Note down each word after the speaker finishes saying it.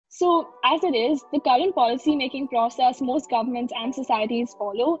So, as it is, the current policy making process most governments and societies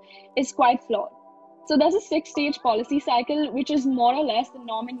follow is quite flawed. So, there's a six-stage policy cycle, which is more or less the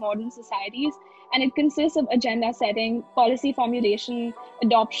norm in modern societies, and it consists of agenda setting, policy formulation,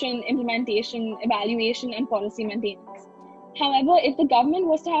 adoption, implementation, evaluation, and policy maintenance. However, if the government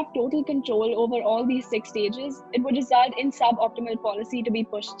was to have total control over all these six stages, it would result in suboptimal policy to be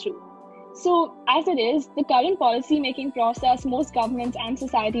pushed through. So, as it is, the current policy making process most governments and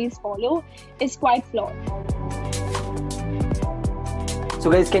societies follow is quite flawed. So,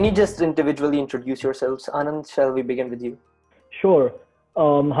 guys, can you just individually introduce yourselves? Anand, shall we begin with you? Sure.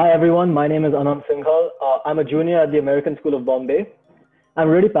 Hi, everyone. My name is Anand Singhal. I'm a junior at the American School of Bombay. I'm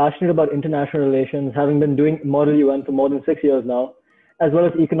really passionate about international relations, having been doing Model UN for more than 6 years now, as well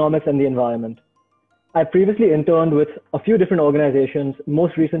as economics and the environment. I previously interned with a few different organizations,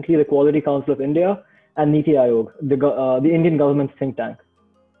 most recently the Quality Council of India and Niti Aayog, the Indian government's think tank.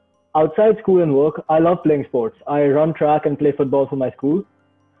 Outside school and work, I love playing sports. I run track and play football for my school.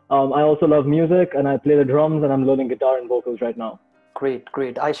 I also love music and I play the drums and I'm learning guitar and vocals right now. Great.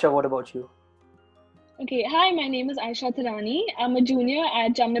 Aisha, what about you? Okay, hi, my name is Aisha Tharani. I'm a junior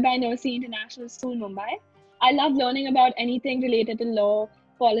at Jamnabai Nursi International School, Mumbai. I love learning about anything related to law,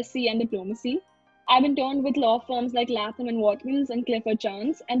 policy, and diplomacy. I've interned with law firms like Latham and Watkins and Clifford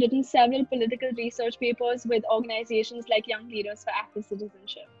Chance and written several political research papers with organizations like Young Leaders for Active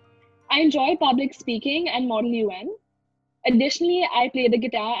Citizenship. I enjoy public speaking and Model UN. Additionally, I play the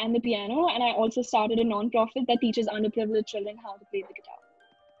guitar and the piano, and I also started a non-profit that teaches underprivileged children how to play the guitar.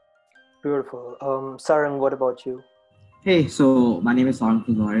 Beautiful. Sarang, what about you? Hey, so my name is Sarang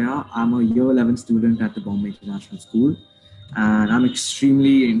Pugaria. I'm a year 11 student at the Bombay International School, and I'm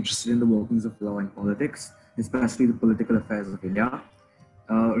extremely interested in the workings of law and politics, especially the political affairs of India.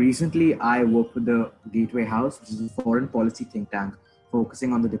 Recently, I worked with the Gateway House, which is a foreign policy think tank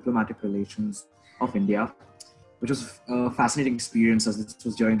focusing on the diplomatic relations of India, which was a fascinating experience as this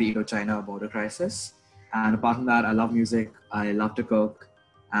was during the Indo-China border crisis. And apart from that, I love music, I love to cook,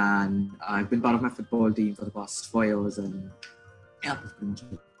 and I've been part of my football team for the past 4 years, and yeah, that's pretty much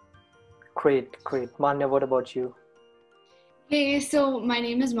it. Great. Manya, what about you? Hey, so my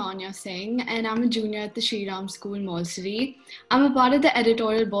name is Manya Singh and I'm a junior at the Shri Ram School, Malsari. I'm a part of the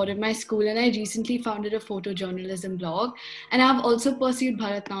editorial board of my school and I recently founded a photojournalism blog, and I've also pursued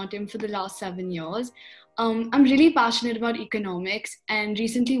Bharatanatyam for the last 7 years. I'm really passionate about economics and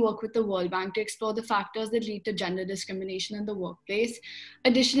recently worked with the World Bank to explore the factors that lead to gender discrimination in the workplace.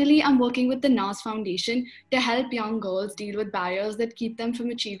 Additionally, I'm working with the NAS Foundation to help young girls deal with barriers that keep them from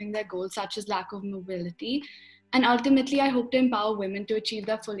achieving their goals, such as lack of mobility. And ultimately, I hope to empower women to achieve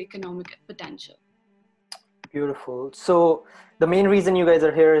their full economic potential. Beautiful. So the main reason you guys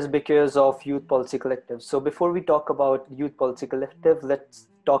are here is because of Youth Policy Collective. So before we talk about Youth Policy Collective, let's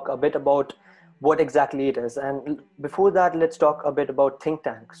talk a bit about what exactly it is. And before that, let's talk a bit about think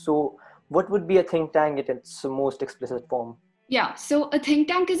tank. So what would be a think tank in its most explicit form? Yeah, so a think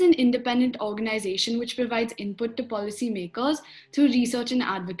tank is an independent organization which provides input to policymakers through research and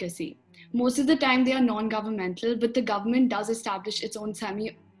advocacy. Most of the time they are non-governmental, but the government does establish its own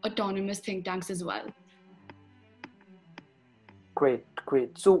semi-autonomous think tanks as well. Great.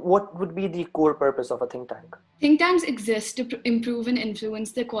 So what would be the core purpose of a think tank? Think tanks exist to improve and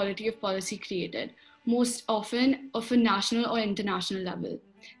influence the quality of policy created, most often of a national or international level.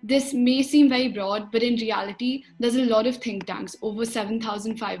 This may seem very broad, but in reality, there's a lot of think tanks, over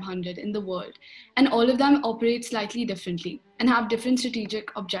 7,500 in the world, and all of them operate slightly differently and have different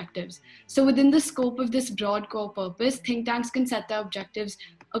strategic objectives. So within the scope of this broad core purpose, think tanks can set their objectives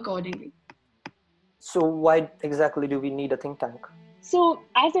accordingly. So why exactly do we need a think tank? So,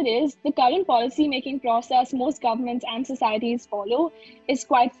 as it is, the current policy making process most governments and societies follow is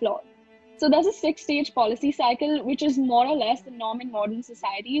quite flawed. So, there's a six-stage policy cycle, which is more or less the norm in modern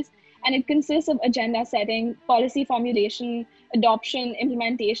societies, and it consists of agenda setting, policy formulation, adoption,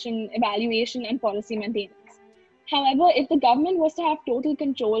 implementation, evaluation, and policy maintenance. However, if the government was to have total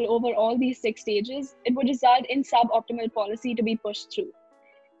control over all these six stages, it would result in suboptimal policy to be pushed through.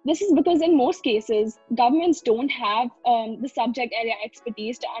 This is because in most cases, governments don't have the subject area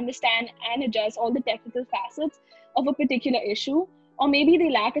expertise to understand and address all the technical facets of a particular issue, or maybe they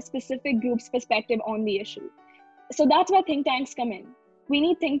lack a specific group's perspective on the issue. So that's where think tanks come in. We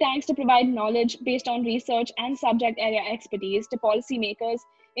need think tanks to provide knowledge based on research and subject area expertise to policymakers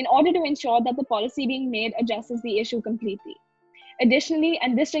in order to ensure that the policy being made addresses the issue completely. Additionally,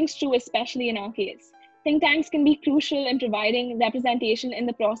 and this rings true especially in our case, think tanks can be crucial in providing representation in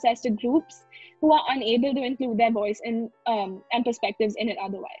the process to groups who are unable to include their voice in, and perspectives in it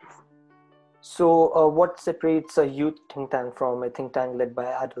otherwise. So, what separates a youth think tank from a think tank led by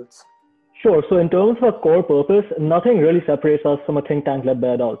adults? Sure. So in terms of our core purpose, nothing really separates us from a think tank led by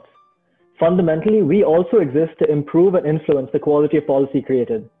adults. Fundamentally, we also exist to improve and influence the quality of policy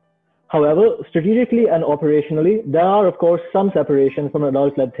created. However, strategically and operationally, there are, of course, some separations from an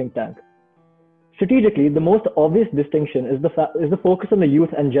adult-led think tank. Strategically, the most obvious distinction is the focus on the youth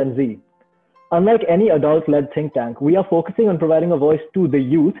and Gen Z. Unlike any adult-led think tank, we are focusing on providing a voice to the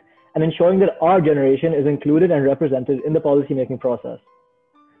youth and ensuring that our generation is included and represented in the policy-making process.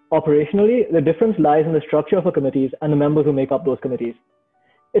 Operationally, the difference lies in the structure of our committees and the members who make up those committees.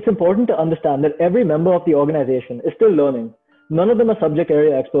 It's important to understand that every member of the organization is still learning. None of them are subject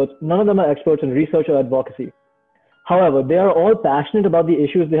area experts, none of them are experts in research or advocacy. However, they are all passionate about the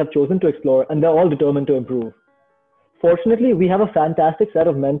issues they have chosen to explore, and they're all determined to improve. Fortunately, we have a fantastic set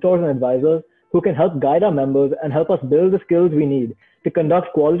of mentors and advisors who can help guide our members and help us build the skills we need to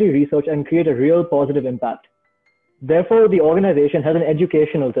conduct quality research and create a real positive impact. Therefore, the organization has an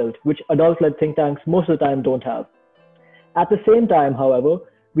educational tilt, which adult-led think tanks most of the time don't have. At the same time, however,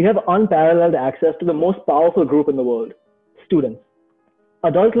 we have unparalleled access to the most powerful group in the world, students.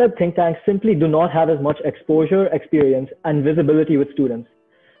 Adult-led think tanks simply do not have as much exposure, experience, and visibility with students.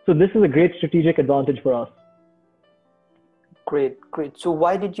 So this is a great strategic advantage for us. Great. So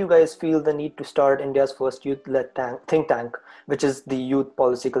why did you guys feel the need to start India's first youth-led think tank, which is the Youth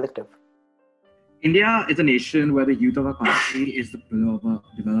Policy Collective? India is a nation where the youth of our country is the pillar of our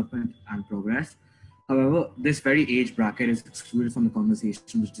development and progress. However, this very age bracket is excluded from the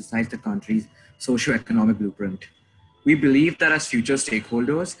conversation which decides the country's socio-economic blueprint. We believe that as future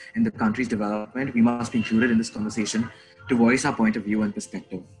stakeholders in the country's development, we must be included in this conversation to voice our point of view and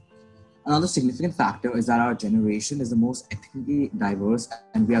perspective. Another significant factor is that our generation is the most ethnically diverse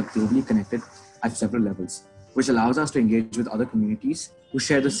and we are globally connected at several levels, which allows us to engage with other communities who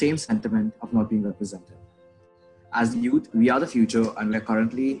share the same sentiment of not being represented. As youth, we are the future and we are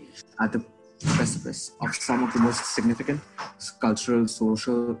currently at the precipice of some of the most significant cultural,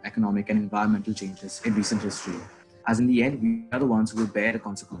 social, economic, and environmental changes in recent history. As in the end, we are the ones who will bear the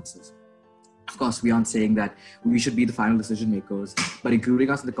consequences. Of course, we aren't saying that we should be the final decision makers, but including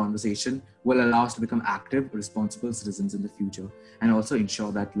us in the conversation will allow us to become active, responsible citizens in the future and also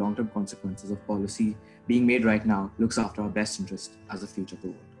ensure that long-term consequences of policy being made right now looks after our best interest as the future of the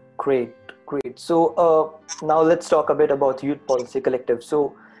world. Great. So now let's talk a bit about Youth Policy Collective.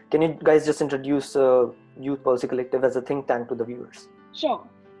 So can you guys just introduce Youth Policy Collective as a think tank to the viewers? Sure.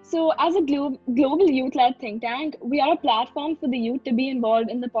 So as a global youth-led think tank, we are a platform for the youth to be involved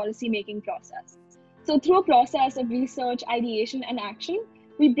in the policy-making process. So through a process of research, ideation, and action,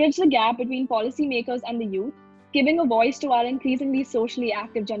 we bridge the gap between policymakers and the youth, giving a voice to our increasingly socially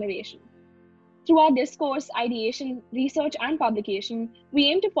active generation. Through our discourse, ideation, research, and publication, we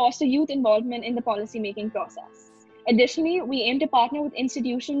aim to foster youth involvement in the policy-making process. Additionally, we aim to partner with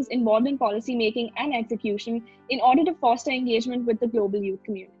institutions involved in policymaking and execution in order to foster engagement with the global youth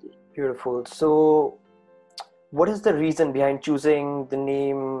community. Beautiful. So what is the reason behind choosing the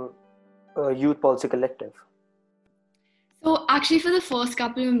name Youth Policy Collective? So actually for the first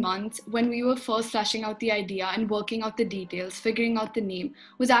couple of months, when we were first fleshing out the idea and working out the details, figuring out the name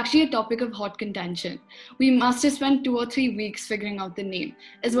was actually a topic of hot contention. We must have spent 2 or 3 weeks figuring out the name,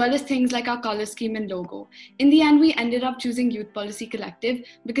 as well as things like our color scheme and logo. In the end, we ended up choosing Youth Policy Collective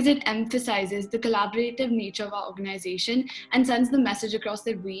because it emphasizes the collaborative nature of our organization and sends the message across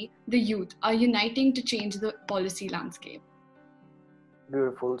that we, the youth, are uniting to change the policy landscape.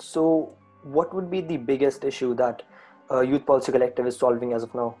 Beautiful. So what would be the biggest issue that Youth Policy Collective is solving as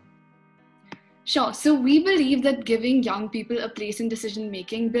of now? Sure. So we believe that giving young people a place in decision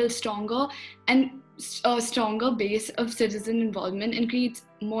making builds stronger and a stronger base of citizen involvement and creates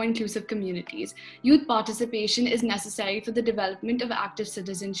more inclusive communities. Youth participation is necessary for the development of active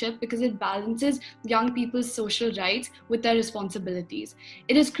citizenship because it balances young people's social rights with their responsibilities.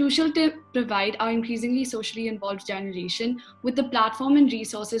 It is crucial to provide our increasingly socially involved generation with the platform and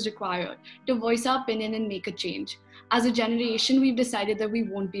resources required to voice our opinion and make a change. As a generation, we've decided that we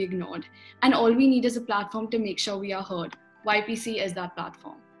won't be ignored, and all we need is a platform to make sure we are heard. YPC is that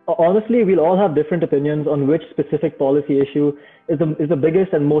platform. Honestly, we'll all have different opinions on which specific policy issue is the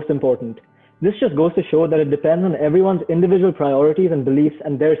biggest and most important. This just goes to show that it depends on everyone's individual priorities and beliefs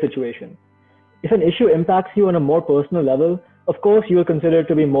and their situation. If an issue impacts you on a more personal level, of course you will consider it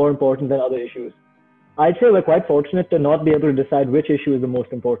to be more important than other issues. I'd say we're quite fortunate to not be able to decide which issue is the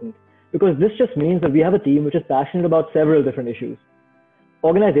most important, because this just means that we have a team which is passionate about several different issues.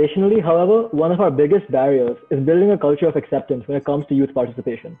 Organizationally, however, one of our biggest barriers is building a culture of acceptance when it comes to youth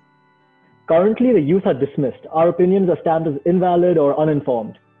participation. Currently, the youth are dismissed. Our opinions are stamped as invalid or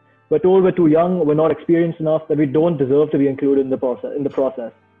uninformed. We're told we're too young, we're not experienced enough, that we don't deserve to be included in the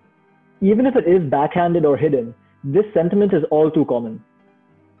process. Even if it is backhanded or hidden, this sentiment is all too common.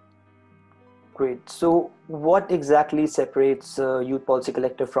 Great. So what exactly separates Youth Policy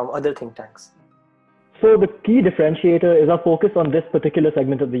Collective from other think tanks? So the key differentiator is our focus on this particular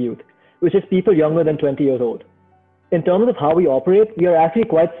segment of the youth, which is people younger than 20 years old. In terms of how we operate, we are actually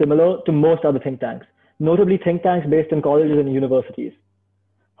quite similar to most other think tanks, notably think tanks based in colleges and universities.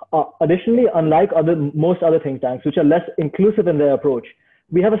 Additionally, unlike most other think tanks, which are less inclusive in their approach,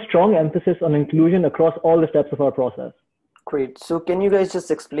 we have a strong emphasis on inclusion across all the steps of our process. Great. So can you guys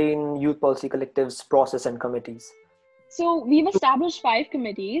just explain Youth Policy Collective's process and committees? So we've established 5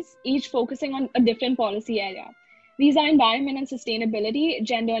 committees, each focusing on a different policy area. These are environment and sustainability,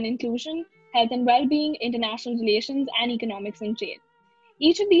 gender and inclusion, health and well-being, international relations, and economics and trade.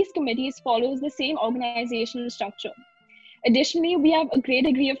 Each of these committees follows the same organizational structure. Additionally, we have a great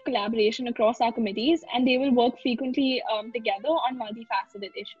degree of collaboration across our committees, and they will work frequently together on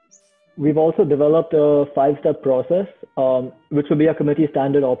multifaceted issues. We've also developed a 5-step process, which will be a committee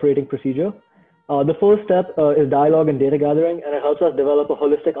standard operating procedure. The first step is dialogue and data gathering, and it helps us develop a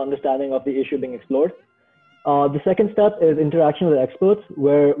holistic understanding of the issue being explored. The second step is interaction with experts,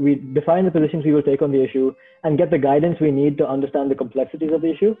 where we define the positions we will take on the issue and get the guidance we need to understand the complexities of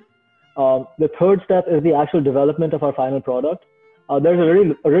the issue. The third step is the actual development of our final product. There's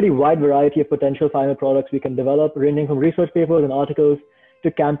a really wide variety of potential final products we can develop, ranging from research papers and articles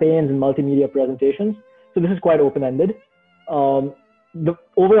to campaigns and multimedia presentations. So this is quite open-ended. The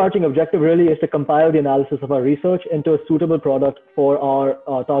overarching objective really is to compile the analysis of our research into a suitable product for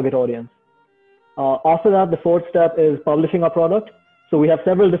our target audience. After that, the fourth step is publishing our product. So we have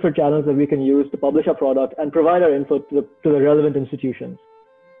several different channels that we can use to publish our product and provide our input to the relevant institutions.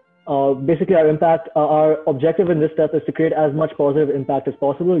 Basically, our objective in this step is to create as much positive impact as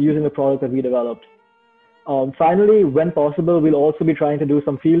possible using the product that we developed. Finally, when possible, we'll also be trying to do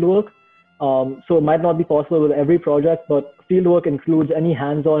some field work. So it might not be possible with every project, but field work includes any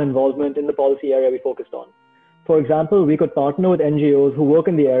hands-on involvement in the policy area we focused on. For example, we could partner with NGOs who work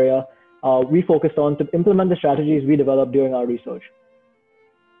in the area we focused on to implement the strategies we developed during our research.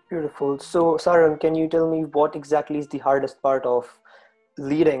 Beautiful. So Sarang, can you tell me what exactly is the hardest part of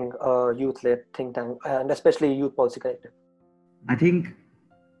leading a youth-led think tank, and especially Youth Policy Collective? I think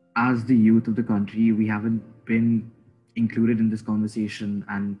as the youth of the country, we haven't been included in this conversation,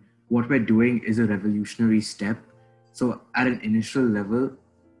 and what we're doing is a revolutionary step. So at an initial level,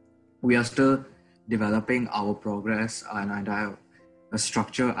 we are still developing our progress and a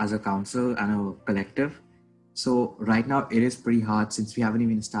structure as a council and a collective. So right now it is pretty hard since we haven't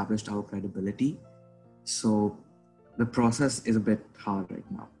even established our credibility. So the process is a bit hard right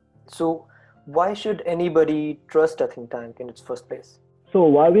now. So why should anybody trust a think tank in its first place? So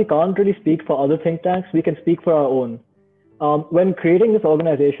while we can't really speak for other think tanks, we can speak for our own. When creating this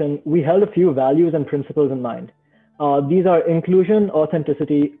organization, we held a few values and principles in mind. These are inclusion,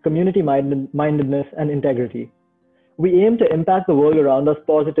 authenticity, community mindedness, and integrity. We aim to impact the world around us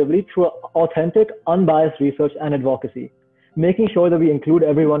positively through authentic, unbiased research and advocacy, making sure that we include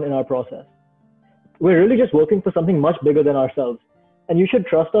everyone in our process. We're really just working for something much bigger than ourselves. And you should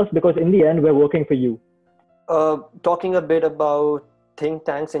trust us because in the end, we're working for you. Talking a bit about think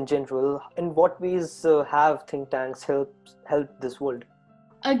tanks in general, in what ways have think tanks helped this world?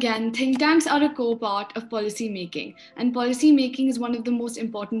 Again, think tanks are a core part of policy making, and policy making is one of the most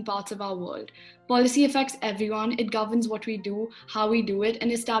important parts of our world. Policy affects everyone, it governs what we do, how we do it,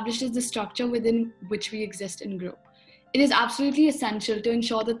 and establishes the structure within which we exist and grow. It is absolutely essential to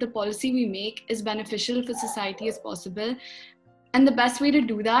ensure that the policy we make is beneficial for society as possible. And the best way to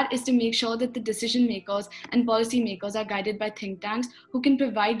do that is to make sure that the decision makers and policy makers are guided by think tanks who can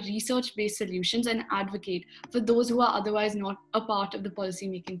provide research-based solutions and advocate for those who are otherwise not a part of the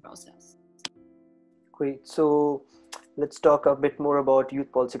policy-making process. Great. So let's talk a bit more about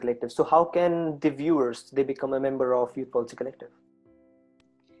Youth Policy Collective. So how can the viewers, they become a member of Youth Policy Collective?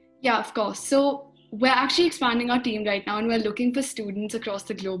 Yeah, of course. So we're actually expanding our team right now, and we're looking for students across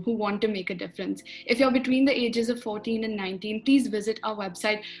the globe who want to make a difference. If you're between the ages of 14 and 19, please visit our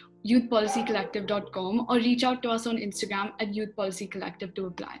website, youthpolicycollective.com, or reach out to us on Instagram at youthpolicycollective to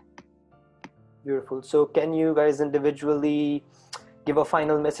apply. Beautiful. So can you guys individually give a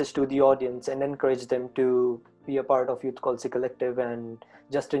final message to the audience and encourage them to be a part of Youth Policy Collective and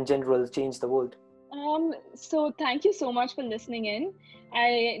just in general change the world? So thank you so much for listening in.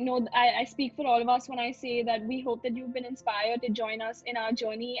 I know I speak for all of us when I say that we hope that you've been inspired to join us in our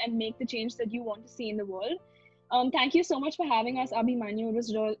journey and make the change that you want to see in the world. Thank you so much for having us, Abhimanyu.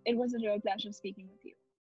 It was a real pleasure speaking with you.